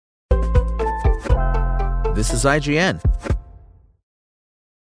This is IGN.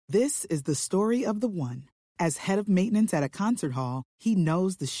 This is the story of the one. As head of maintenance at a concert hall, he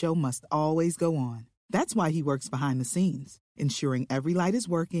knows the show must always go on. That's why he works behind the scenes, ensuring every light is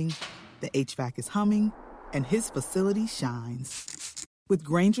working, the HVAC is humming, and his facility shines. With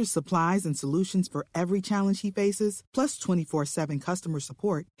Grainger's supplies and solutions for every challenge he faces, plus 24/7 customer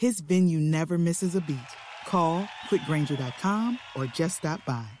support, his venue never misses a beat. Call quickgrainger.com or just stop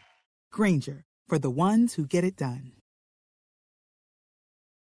by. Grainger, for the ones who get it done.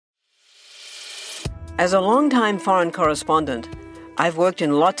 As a longtime foreign correspondent, I've worked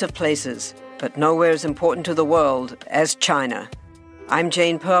in lots of places, but nowhere as important to the world as China. I'm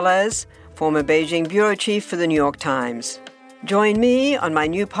Jane Perlez, former Beijing bureau chief for the New York Times. Join me on my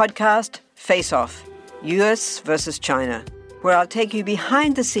new podcast, Face Off, U.S. versus China, where I'll take you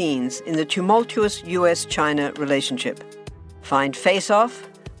behind the scenes in the tumultuous U.S.-China relationship. Find Face Off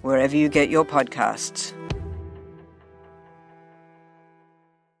wherever you get your podcasts.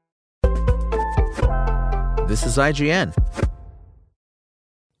 This is IGN.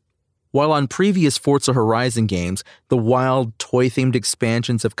 While on previous Forza Horizon games, the wild, toy-themed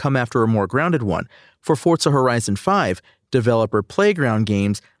expansions have come after a more grounded one, for Forza Horizon 5, developer Playground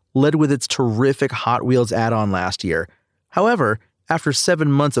Games led with its terrific Hot Wheels add-on last year. However, after 7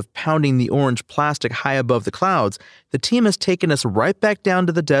 months of pounding the orange plastic high above the clouds, the team has taken us right back down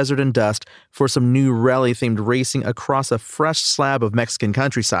to the desert and dust for some new rally-themed racing across a fresh slab of Mexican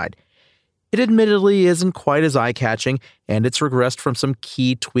countryside. It admittedly isn't quite as eye-catching, and it's regressed from some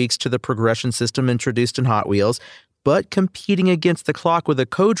key tweaks to the progression system introduced in Hot Wheels, but competing against the clock with a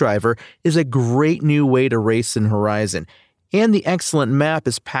co-driver is a great new way to race in Horizon, and the excellent map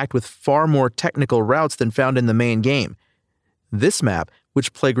is packed with far more technical routes than found in the main game. This map,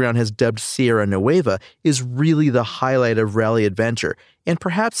 which Playground has dubbed Sierra Nueva, is really the highlight of Rally Adventure, and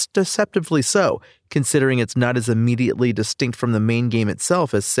perhaps deceptively so, considering it's not as immediately distinct from the main game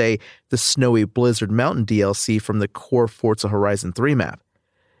itself as, say, the snowy Blizzard Mountain DLC from the core Forza Horizon 3 map.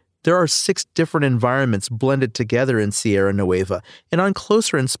 There are 6 different environments blended together in Sierra Nueva, and on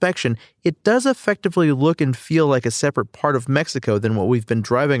closer inspection, it does effectively look and feel like a separate part of Mexico than what we've been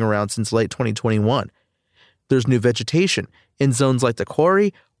driving around since late 2021. There's new vegetation, and zones like the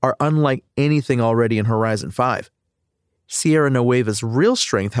quarry are unlike anything already in Horizon 5. Sierra Nueva's real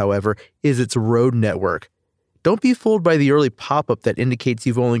strength, however, is its road network. Don't be fooled by the early pop-up that indicates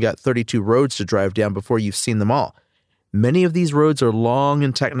you've only got 32 roads to drive down before you've seen them all. Many of these roads are long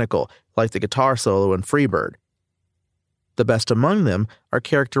and technical, like the guitar solo in Freebird. The best among them are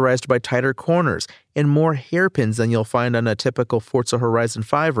characterized by tighter corners and more hairpins than you'll find on a typical Forza Horizon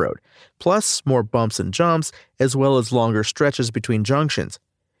 5 road, plus more bumps and jumps, as well as longer stretches between junctions.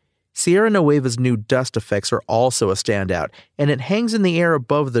 Sierra Nueva's new dust effects are also a standout, and it hangs in the air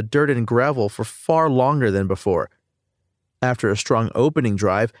above the dirt and gravel for far longer than before. After a strong opening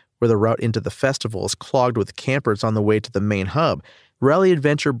drive, where the route into the festival is clogged with campers on the way to the main hub, Rally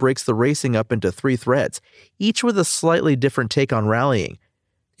Adventure breaks the racing up into 3 threads, each with a slightly different take on rallying.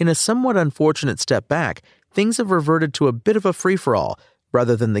 In a somewhat unfortunate step back, things have reverted to a bit of a free-for-all,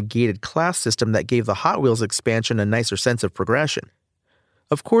 rather than the gated class system that gave the Hot Wheels expansion a nicer sense of progression.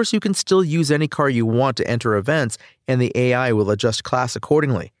 Of course, you can still use any car you want to enter events, and the AI will adjust class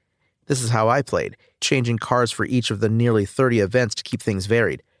accordingly. This is how I played, changing cars for each of the nearly 30 events to keep things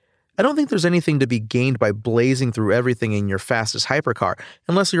varied. I don't think there's anything to be gained by blazing through everything in your fastest hypercar,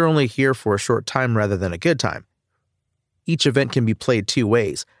 unless you're only here for a short time rather than a good time. Each event can be played 2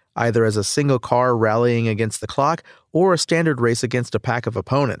 ways, either as a single car rallying against the clock or a standard race against a pack of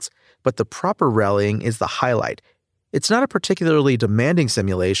opponents, but the proper rallying is the highlight. It's not a particularly demanding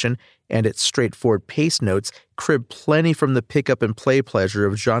simulation, and its straightforward pace notes crib plenty from the pick-up-and-play pleasure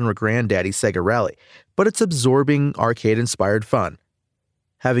of genre granddaddy Sega Rally, but it's absorbing, arcade-inspired fun.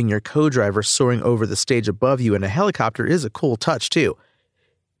 Having your co-driver soaring over the stage above you in a helicopter is a cool touch, too.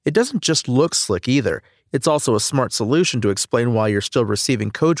 It doesn't just look slick either. It's also a smart solution to explain why you're still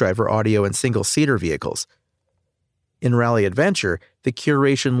receiving co-driver audio in single-seater vehicles. In Rally Adventure, the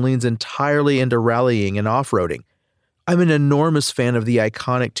curation leans entirely into rallying and off-roading. I'm an enormous fan of the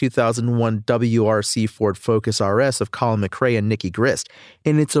iconic 2001 WRC Ford Focus RS of Colin McRae and Nicky Grist,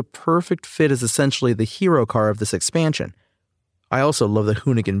 and it's a perfect fit as essentially the hero car of this expansion. I also love the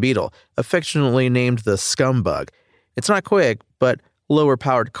Hoonigan Beetle, affectionately named the Scumbug. It's not quick, but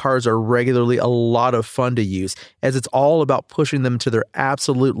lower-powered cars are regularly a lot of fun to use, as it's all about pushing them to their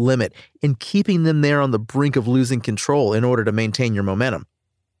absolute limit and keeping them there on the brink of losing control in order to maintain your momentum.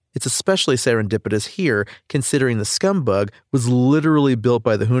 It's especially serendipitous here, considering the Scumbug was literally built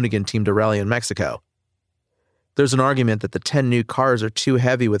by the Hoonigan team to rally in Mexico. There's an argument that the 10 new cars are too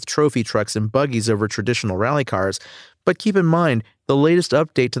heavy with trophy trucks and buggies over traditional rally cars, but keep in mind, the latest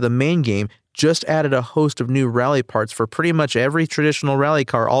update to the main game just added a host of new rally parts for pretty much every traditional rally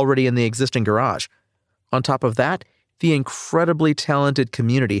car already in the existing garage. On top of that, the incredibly talented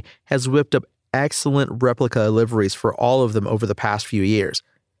community has whipped up excellent replica liveries for all of them over the past few years.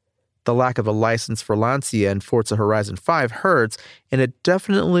 The lack of a license for Lancia and Forza Horizon 5 hurts, and it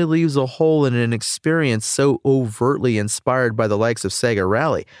definitely leaves a hole in an experience so overtly inspired by the likes of Sega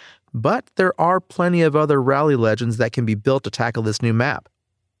Rally. But there are plenty of other rally legends that can be built to tackle this new map.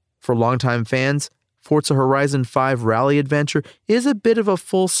 For longtime fans, Forza Horizon 5 Rally Adventure is a bit of a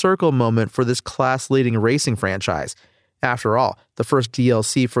full circle moment for this class-leading racing franchise. After all, the first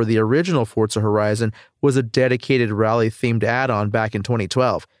DLC for the original Forza Horizon was a dedicated rally-themed add-on back in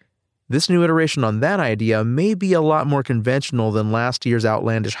 2012. This new iteration on that idea may be a lot more conventional than last year's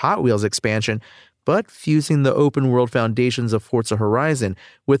outlandish Hot Wheels expansion, but fusing the open-world foundations of Forza Horizon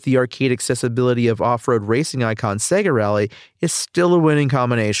with the arcade accessibility of off-road racing icon Sega Rally is still a winning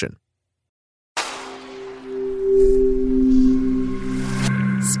combination.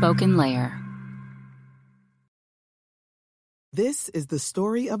 Spoken Layer. This is the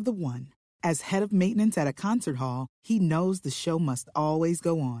story of the one. As head of maintenance at a concert hall, he knows the show must always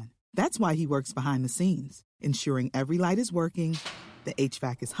go on. That's why he works behind the scenes, ensuring every light is working, the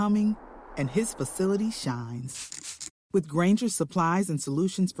HVAC is humming, and his facility shines. With Grainger's supplies and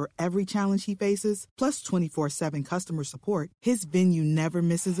solutions for every challenge he faces, plus 24/7 customer support, his venue never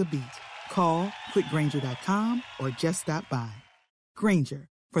misses a beat. Call quickgrainger.com or just stop by. Grainger,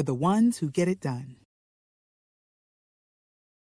 for the ones who get it done.